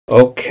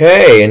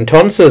Okay,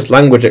 entonces,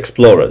 language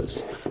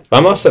explorers,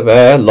 vamos a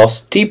ver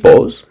los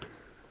tipos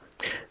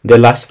de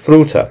las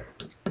frutas.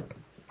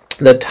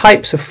 The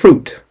types of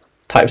fruit.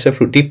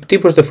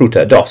 Tipos de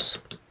fruta. Dos.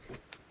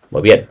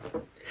 Muy bien.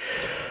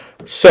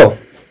 So,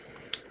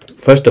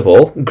 first of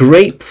all,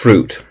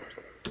 grapefruit.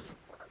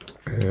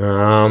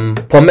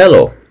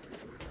 Pomelo.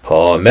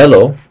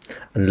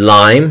 And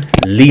lime.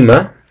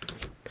 Lima.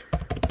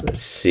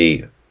 Let's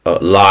see.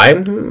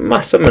 Lime.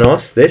 Más o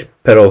menos this,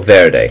 pero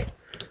verde.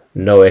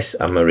 No es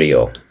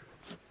amarillo.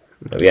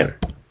 Muy bien.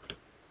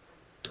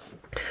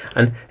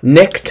 And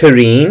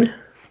nectarine.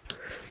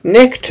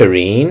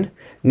 Nectarina.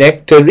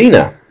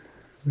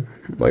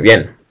 Muy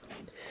bien.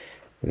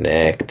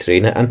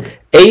 Nectarina. And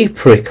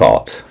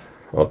apricot.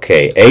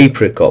 Okay,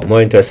 apricot.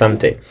 Muy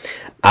interesante.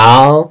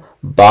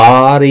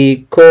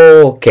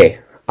 Albaricoque.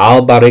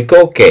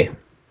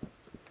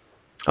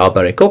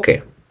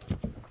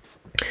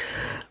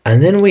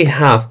 And then we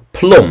have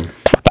plum.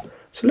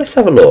 So let's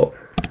have a look.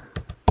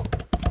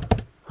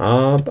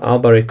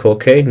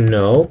 Albaricoque.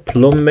 No.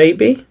 Plum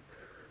maybe?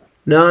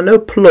 No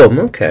plum.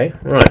 Okay,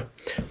 right.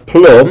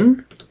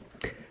 Plum.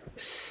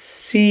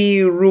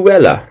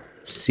 Ciruela.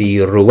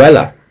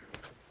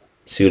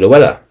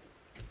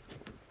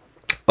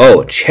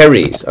 Oh,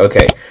 cherries.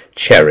 Okay,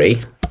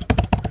 cherry.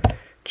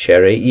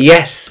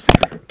 Yes,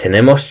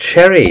 tenemos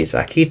cherries.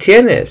 Aquí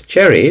tienes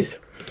cherries.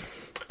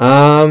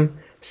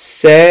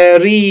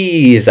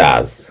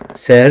 Cerizas.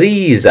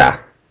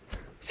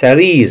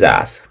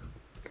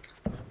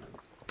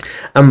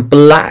 And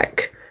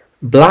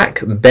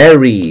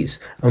blackberries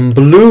and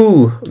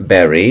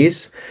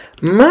blueberries.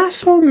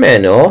 Más o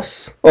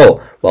menos. Oh,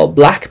 well,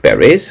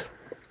 blackberries,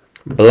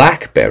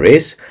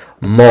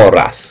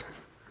 moras.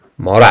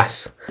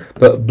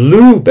 But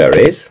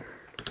blueberries.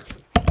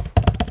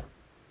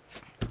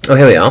 Oh,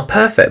 here we are.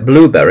 Perfect.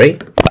 Blueberry.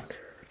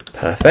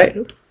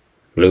 Perfect.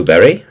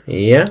 Blueberry.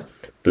 Yeah.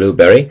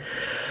 Blueberry.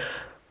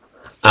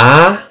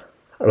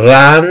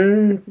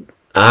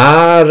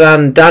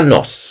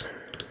 Arandanos.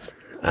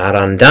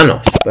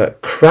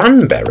 But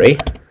cranberry.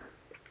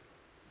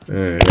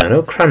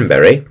 No,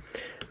 cranberry.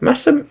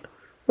 Más o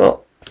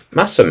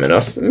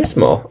menos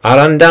mismo.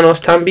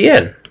 Arándanos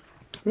también.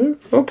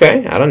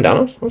 Okay,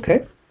 arándanos.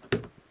 Okay.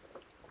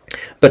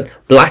 But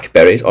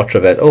blackberries, otra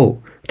vez.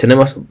 Oh,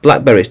 tenemos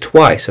blackberries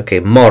twice. Okay,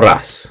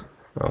 moras.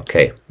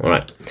 Okay, all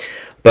right.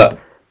 But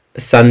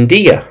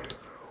sandía,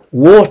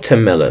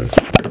 watermelon.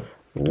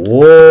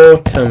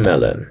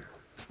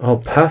 Oh,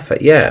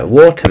 perfect. Yeah,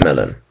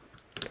 watermelon.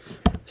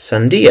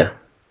 Sandía.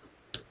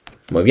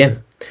 Muy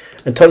bien.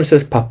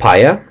 Entonces,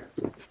 papaya.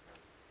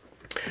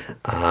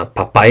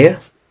 Papaya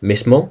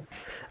mismo.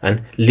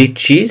 And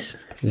lichis.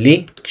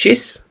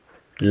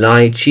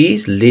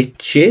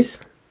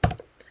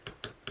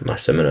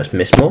 Más o menos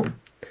mismo.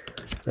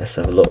 Let's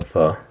have a look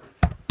for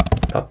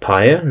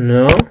papaya.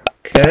 No.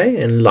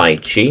 Okay. And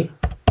lychee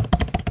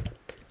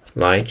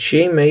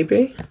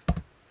maybe.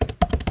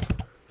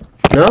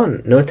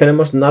 No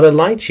tenemos nada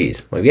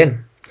lychees. Muy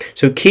bien.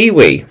 So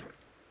kiwi.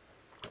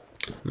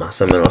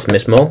 Más o menos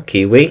mismo.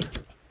 Kiwi.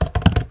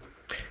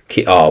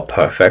 Oh,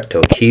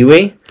 perfecto.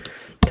 Kiwi.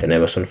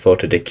 Tenemos una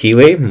foto de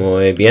kiwi.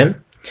 Muy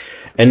bien.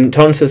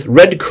 Entonces,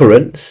 red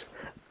currants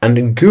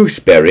and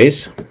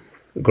gooseberries.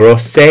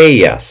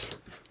 Grosellas.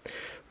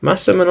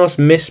 Más o menos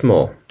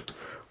mismo.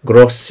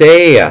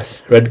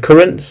 Grosellas. Red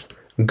currants.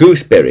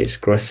 Gooseberries.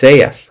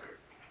 Grosellas.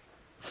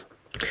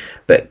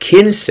 But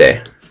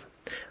quince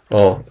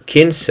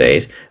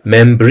es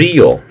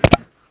membrillo.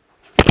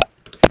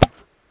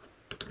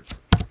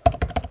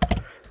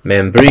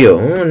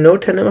 No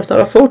tenemos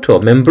nada foto.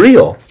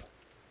 Membrillo.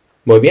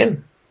 Muy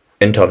bien.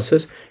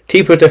 Entonces,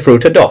 tipos de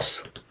fruta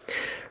dos.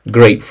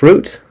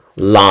 Grapefruit,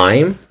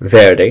 lime,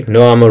 verde,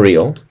 no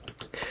amarillo.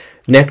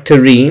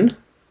 Nectarine,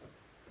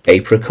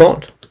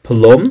 apricot,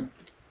 plum.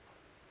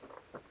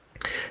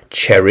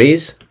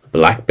 Cherries,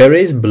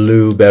 blackberries,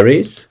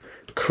 blueberries.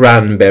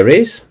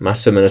 Cranberries,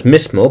 más o menos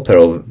mismo,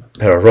 pero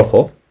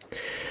rojo.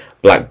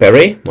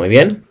 Blackberry, muy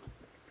bien.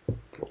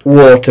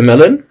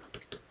 Watermelon.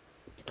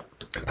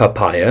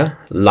 Papaya,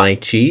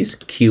 lychees,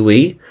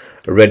 kiwi,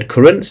 red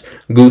currants,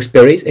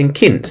 gooseberries, and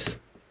quince.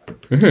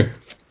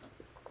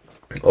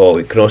 Or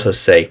we can also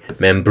say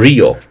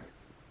membrillo.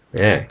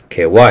 Yeah,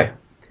 qué guay.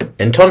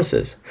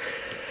 Entonces,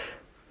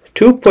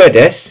 tú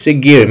puedes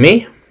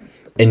seguirme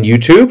en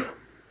YouTube,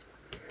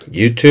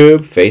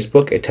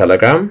 Facebook y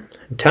Telegram.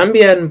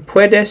 También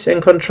puedes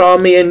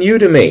encontrarme en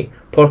Udemy,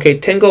 porque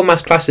tengo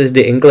más clases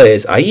de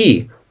inglés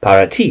allí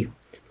para ti.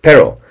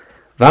 Pero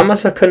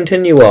vamos a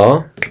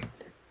continuar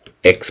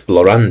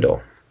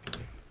explorando.